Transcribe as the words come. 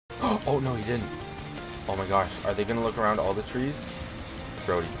Oh no, he didn't. Oh my gosh, are they gonna look around all the trees?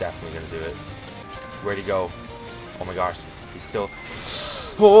 Brody's definitely gonna do it. Where'd he go? Oh my gosh, he's still...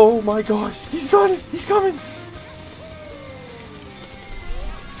 Oh my gosh, he's got it! He's coming!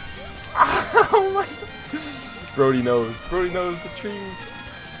 Oh my... Brody knows the trees.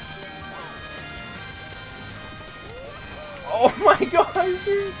 Oh my gosh,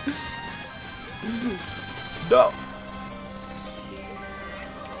 dude! No!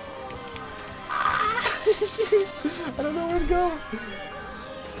 I don't know where to go.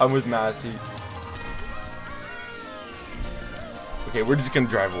 I'm with Massey. Okay, we're just gonna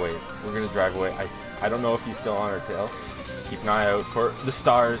drive away. We're gonna drive away. I don't know if he's still on our tail. Keep an eye out for the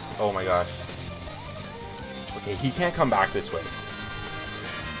stars. Oh my gosh. Okay, he can't come back this way.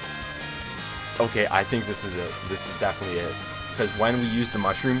 Okay, I think this is it. This is definitely it. Because when we use the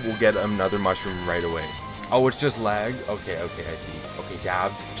mushroom, we'll get another mushroom right away. Oh, it's just lag? Okay, I see. Okay,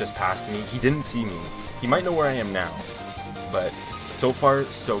 Gabs just passed me. He didn't see me. He might know where I am now. But so far,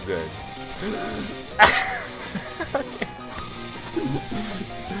 so good. Okay.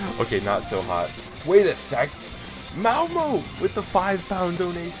 Okay, not so hot. Wait a sec. Malmo with the £5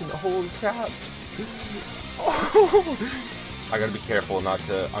 donation. Holy crap. Oh. I gotta be careful not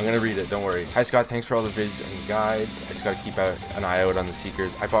to... I'm gonna read it, don't worry. Hi Scott, thanks for all the vids and guides. I just gotta keep an eye out on the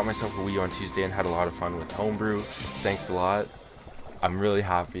Seekers. I bought myself a Wii U on Tuesday and had a lot of fun with Homebrew. Thanks a lot. I'm really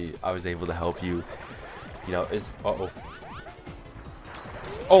happy I was able to help you. You know, it's... Uh-oh.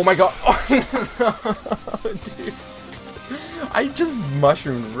 Oh my god! Oh, dude. I just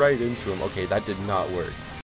mushroomed right into him. Okay, that did not work.